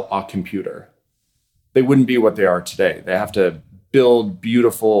to sell a computer, they wouldn't be what they are today. They have to build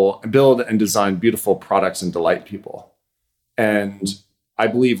and design beautiful products and delight people. And I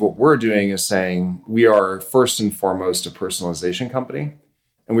believe what we're doing is saying we are first and foremost a personalization company.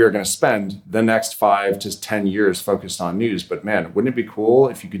 And we are going to spend the next 5 to 10 years focused on news. But man, wouldn't it be cool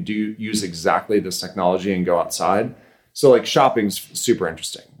if you could use exactly this technology and go outside? So shopping's super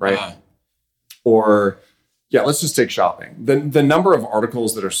interesting, right? Let's just take shopping. The number of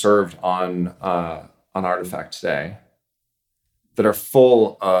articles that are served on Artifact today that are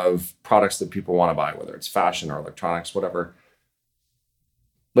full of products that people want to buy, whether it's fashion or electronics, whatever.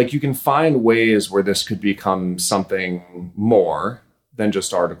 You can find ways where this could become something more than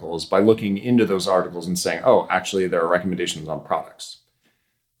just articles by looking into those articles and saying, oh, actually, there are recommendations on products.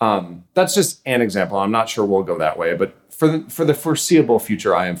 That's just an example. I'm not sure we'll go that way, but for the foreseeable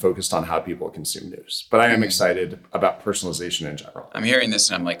future, I am focused on how people consume news. But I am excited about personalization in general. I'm hearing this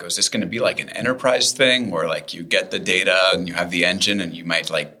and I'm like, is this going to be like an enterprise thing where like you get the data and you have the engine and you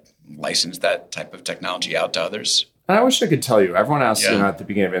might like license that type of technology out to others? And I wish I could tell you. Everyone asked at the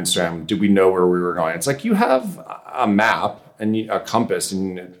beginning of Instagram, did we know where we were going? It's like you have a map and a compass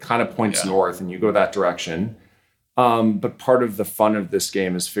and it kind of points north and you go that direction. But part of the fun of this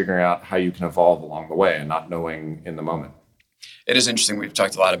game is figuring out how you can evolve along the way and not knowing in the moment. It is interesting. We've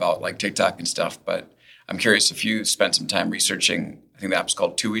talked a lot about like TikTok and stuff, but I'm curious if you spent some time researching, I think the app's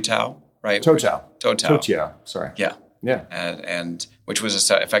called Tuitao, right? Toutiao, sorry. Yeah. Yeah. And which was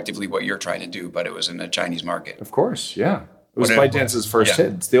effectively what you're trying to do, but it was in the Chinese market. Of course, yeah. It was ByteDance's first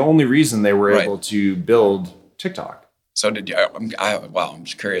hit. It's the only reason they were able to build TikTok. So did you, I'm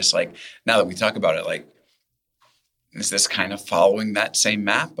just curious, like now that we talk about it, like, is this kind of following that same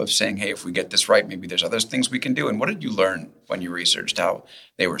map of saying, hey, if we get this right, maybe there's other things we can do? And what did you learn when you researched how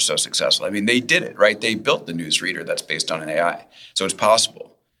they were so successful? I mean, they did it, right? They built the news reader that's based on an AI. So it's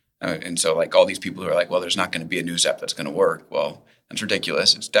possible. And so like all these people who are like, well, there's not going to be a news app that's going to work. Well, that's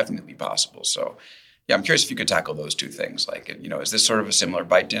ridiculous. It's definitely possible. So yeah, I'm curious if you could tackle those two things. Like, you know, is this sort of a similar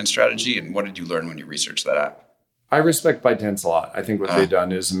ByteDance strategy? And what did you learn when you researched that app? I respect ByteDance a lot. I think what they've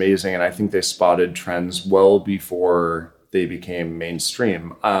done is amazing, and I think they spotted trends well before they became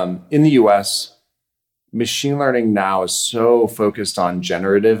mainstream. In the US, machine learning now is so focused on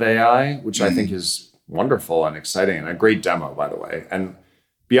generative AI, which I think is wonderful and exciting, and a great demo, by the way. And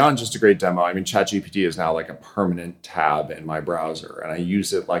beyond just a great demo, I mean, ChatGPT is now like a permanent tab in my browser, and I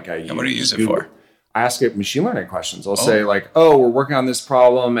use it like I use. And what do you use it for? I ask it machine learning questions. I'll say like, oh, we're working on this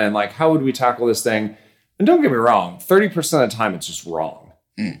problem, and like, how would we tackle this thing? And don't get me wrong, 30% of the time it's just wrong,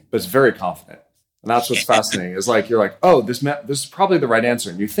 but it's very confident. And that's what's fascinating is like, you're like, oh, this is probably the right answer.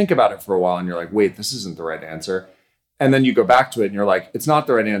 And you think about it for a while and you're like, wait, this isn't the right answer. And then you go back to it and you're like, it's not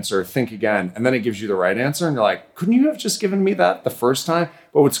the right answer. Think again. And then it gives you the right answer. And you're like, couldn't you have just given me that the first time?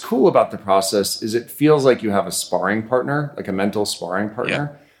 But what's cool about the process is it feels like you have a sparring partner, like a mental sparring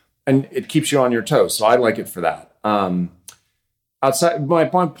partner, and it keeps you on your toes. So I like it for that. Outside, my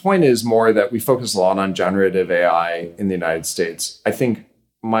point is more that we focus a lot on generative AI in the United States. I think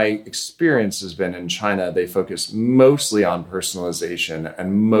my experience has been in China, they focus mostly on personalization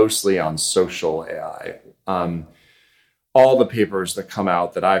and mostly on social AI. All the papers that come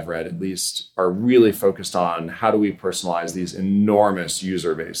out that I've read, at least, are really focused on how do we personalize these enormous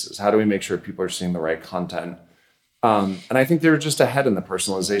user bases? How do we make sure people are seeing the right content? And I think they're just ahead in the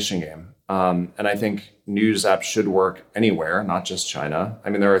personalization game. And I think news apps should work anywhere, not just China. I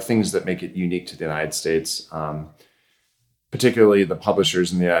mean, there are things that make it unique to the United States, particularly the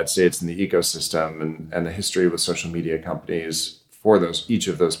publishers in the United States and the ecosystem and the history with social media companies for each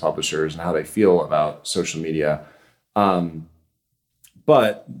of those publishers and how they feel about social media.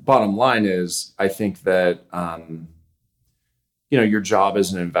 But bottom line is, I think that your job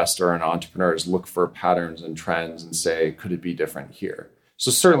as an investor or an entrepreneur is look for patterns and trends and say, could it be different here? So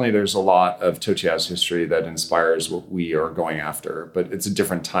certainly there's a lot of Toutiao's history that inspires what we are going after, but it's a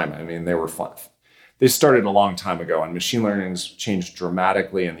different time. I mean, they started a long time ago, and machine learning's changed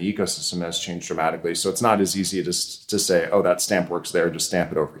dramatically and the ecosystem has changed dramatically. So it's not as easy to say, oh, that stamp works there, just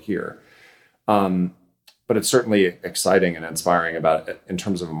stamp it over here. But it's certainly exciting and inspiring about it in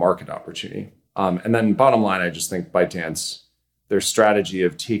terms of a market opportunity. And then bottom line, I just think ByteDance, their strategy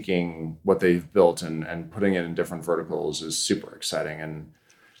of taking what they've built and putting it in different verticals is super exciting. And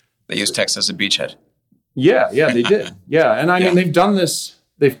they use text as a beachhead. Yeah, they did. Yeah. And I mean, they've done this.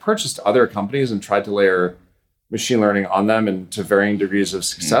 They've purchased other companies and tried to layer machine learning on them and to varying degrees of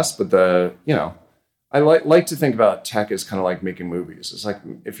success. But I like to think about tech as kind of like making movies. It's like,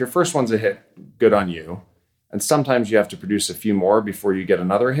 if your first one's a hit, good on you. And sometimes you have to produce a few more before you get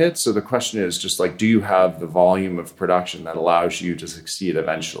another hit. So the question is just like, do you have the volume of production that allows you to succeed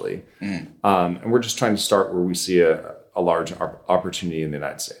eventually? And we're just trying to start where we see a large opportunity in the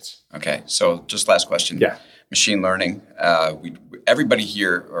United States. Okay. So just last question. Yeah. Machine learning. Everybody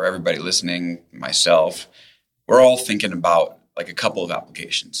here or everybody listening, myself, we're all thinking about like a couple of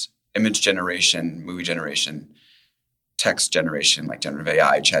applications: image generation, movie generation, text generation, like generative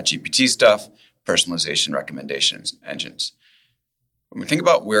AI, ChatGPT stuff, personalization recommendations engines. When we think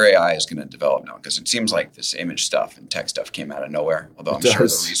about where AI is going to develop now, because it seems like this image stuff and text stuff came out of nowhere, although I'm sure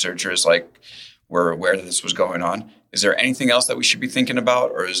the researchers were aware that this was going on. Is there anything else that we should be thinking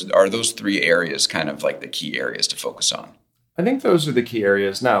about, or are those three areas kind of like the key areas to focus on? I think those are the key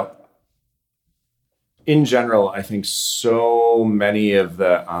areas. Now, in general, I think so many of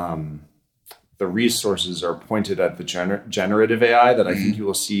the the resources are pointed at the generative AI, that I think you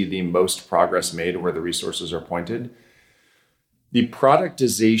will see the most progress made where the resources are pointed. The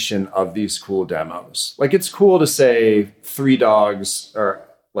productization of these cool demos. Like, it's cool to say 3 dogs or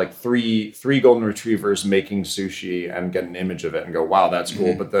like three golden retrievers making sushi and get an image of it and go, wow, that's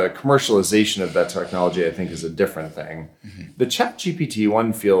cool. But the commercialization of that technology, I think, is a different thing. The ChatGPT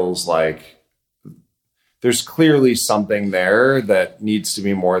one feels like there's clearly something there that needs to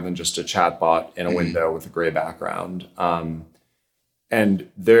be more than just a chatbot in a window with a gray background. And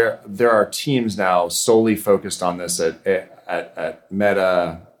there are teams now solely focused on this at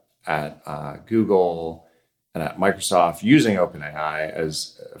Meta, at Google, and at Microsoft, using OpenAI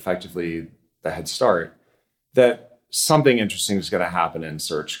as effectively the head start, that something interesting is going to happen in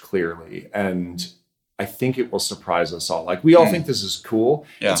search, clearly. And I think it will surprise us all. Like, we all think this is cool.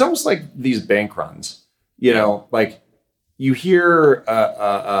 Yeah. It's almost like these bank runs, you know, like you hear,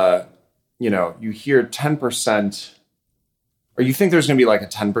 you hear 10%, or you think there's going to be like a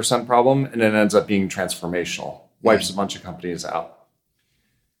 10% problem, and it ends up being transformational, wipes a bunch of companies out.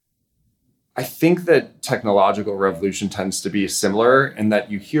 I think that technological revolution tends to be similar in that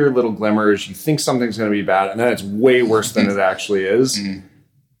you hear little glimmers, you think something's going to be bad, and then it's way worse than it actually is.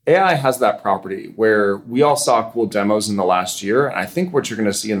 AI has that property where we all saw cool demos in the last year. And I think what you're going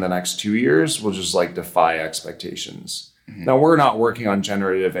to see in the next 2 years will just like defy expectations. Now, we're not working on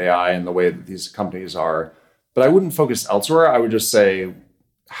generative AI in the way that these companies are, but I wouldn't focus elsewhere. I would just say,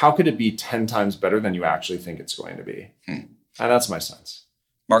 how could it be 10 times better than you actually think it's going to be? And that's my sense.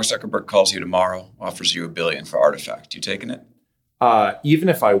 Mark Zuckerberg calls you tomorrow, offers you $1 billion for Artifact. You taking it? Even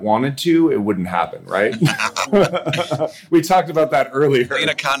if I wanted to, it wouldn't happen, right? We talked about that earlier.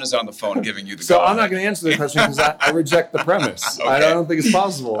 Lena Khan is on the phone giving you the So I'm not going to answer the question because I reject the premise. Okay. I don't think it's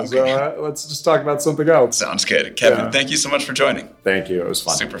possible. Okay. So let's just talk about something else. Sounds good. Kevin, thank you so much for joining. Thank you. It was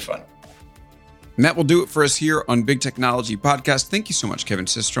fun. Super fun. And that will do it for us here on Big Technology Podcast. Thank you so much, Kevin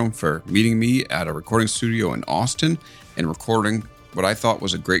Systrom, for meeting me at a recording studio in Austin and recording what I thought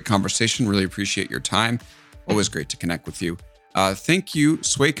was a great conversation. Really appreciate your time. Always great to connect with you. Thank you,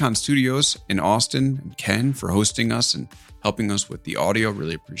 Swaycon Studios in Austin and Ken, for hosting us and helping us with the audio.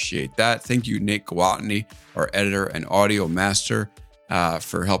 Really appreciate that. Thank you, Nate Gawatney, our editor and audio master,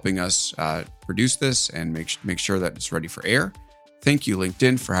 for helping us produce this and make sure that it's ready for air. Thank you,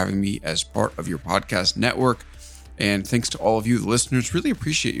 LinkedIn, for having me as part of your podcast network. And thanks to all of you, the listeners. Really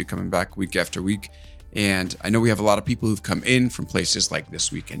appreciate you coming back week after week. And I know we have a lot of people who've come in from places like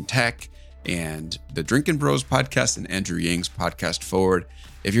This Week in Tech and the Drinkin' Bros podcast and Andrew Yang's podcast Forward.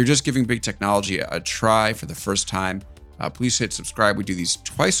 If you're just giving Big Technology a try for the first time, please hit subscribe. We do these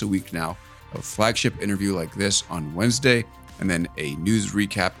twice a week now, a flagship interview like this on Wednesday, and then a news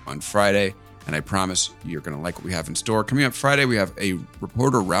recap on Friday. And I promise you're going to like what we have in store. Coming up Friday, we have a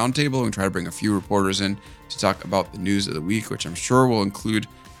reporter roundtable and try to bring a few reporters in to talk about the news of the week, which I'm sure will include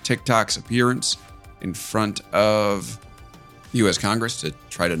TikTok's appearance in front of the U.S. Congress to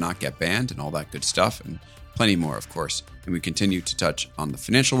try to not get banned and all that good stuff, and plenty more, of course. And we continue to touch on the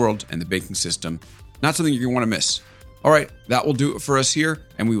financial world and the banking system. Not something you're going to want to miss. All right, that will do it for us here,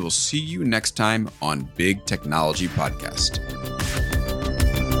 and we will see you next time on Big Technology Podcast.